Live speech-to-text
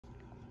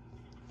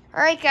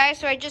Alright guys,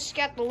 so I just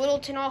got the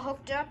Littleton all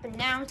hooked up, and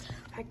now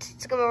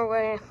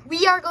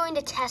we are going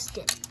to test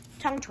it.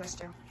 Tongue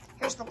twister.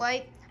 Here's the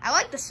light. I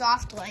like the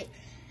soft light.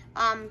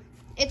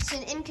 It's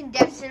an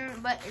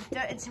incandescent, but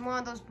it's one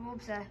of those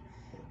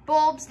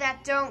bulbs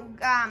that don't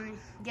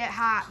get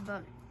hot.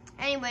 But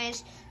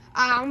anyways,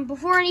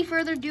 before any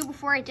further ado,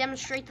 before I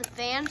demonstrate the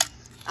fan,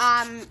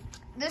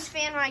 this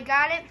fan, when I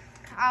got it,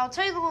 I'll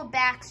tell you the little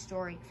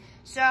backstory.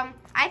 So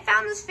I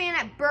found this fan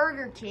at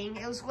Burger King.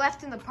 It was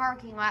left in the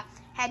parking lot.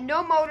 Had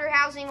no motor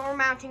housing or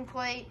mounting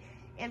plate,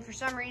 and for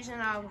some reason,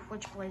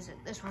 which plate is it?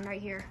 This one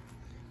right here.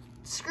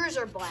 Screws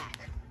are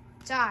black.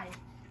 It's odd.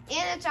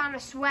 And it's on a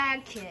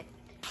swag kit.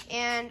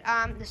 And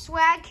the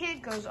swag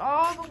kit goes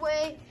all the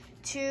way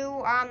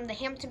to the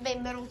Hampton Bay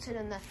Middleton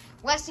and the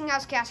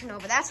Westinghouse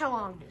Casanova. That's how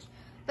long it is.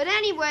 But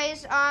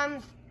anyways,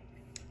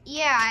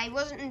 yeah, I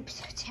wasn't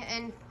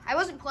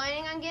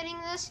planning on getting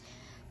this,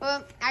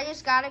 but I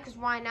just got it because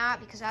why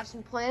not? Because I have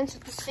some plans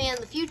with this fan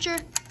in the future.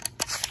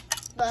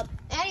 But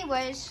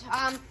anyways,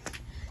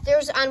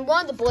 there's on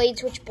one of the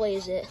blades, which blade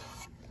is it?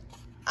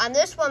 On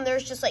this one,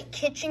 there's just like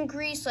kitchen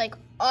grease like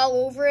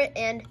all over it,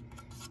 and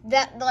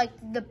that like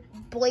the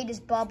blade is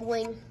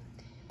bubbling.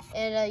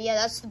 And yeah,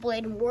 that's the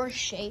blade in worse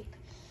shape.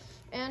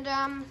 And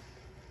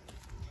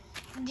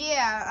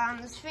yeah,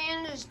 this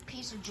fan is a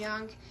piece of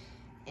junk.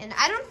 And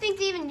I don't think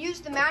they even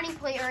used the mounting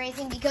plate or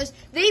anything, because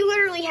they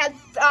literally had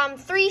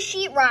 3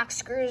 sheetrock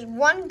screws,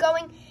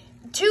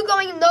 two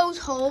going in those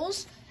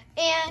holes,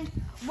 and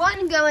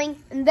one going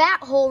in that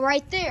hole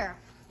right there,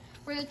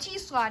 where the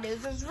T-slot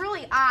is. It was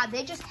really odd.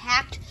 They just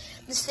hacked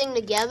this thing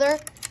together.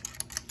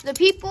 The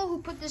people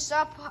who put this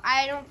up,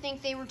 I don't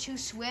think they were too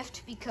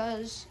swift,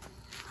 because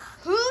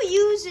who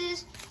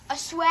uses a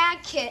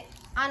swag kit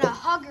on a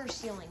hugger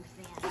ceiling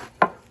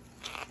fan?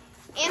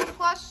 And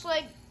plus,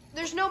 like,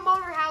 there's no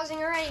motor housing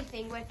or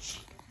anything, which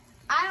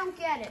I don't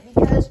get it,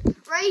 because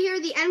right here,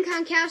 the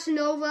Encon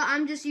Casanova,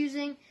 I'm just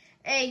using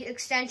a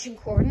extension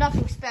cord,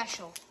 nothing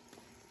special.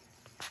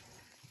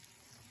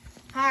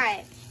 All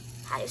right,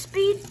 high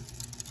speed.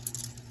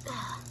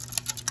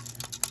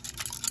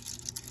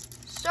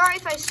 Sorry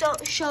if I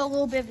show a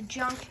little bit of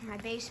junk in my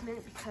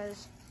basement,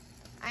 because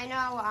I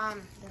know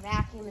the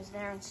vacuum is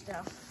there and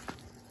stuff.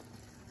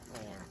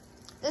 But yeah,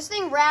 this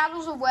thing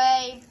rattles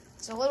away.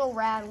 It's a little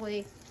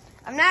rattly.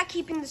 I'm not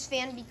keeping this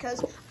fan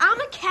because I'm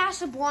a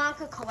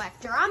Casablanca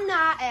collector. I'm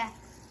not a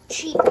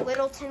cheap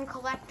Littleton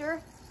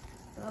collector.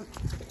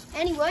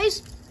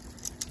 Anyways,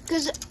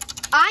 because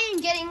I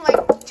am getting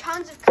like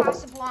tons of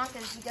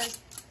Casablancas, because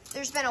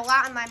there's been a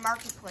lot in my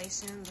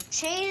marketplace and the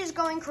chain is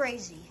going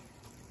crazy.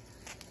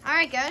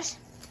 Alright guys,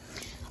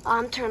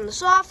 turn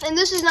this off, and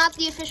this is not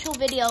the official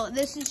video.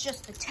 This is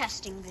just the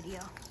testing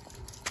video.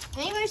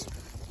 Anyways,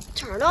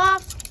 turn it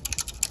off.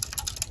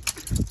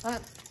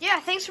 Yeah,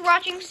 thanks for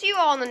watching. See you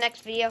all in the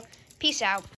next video. Peace out.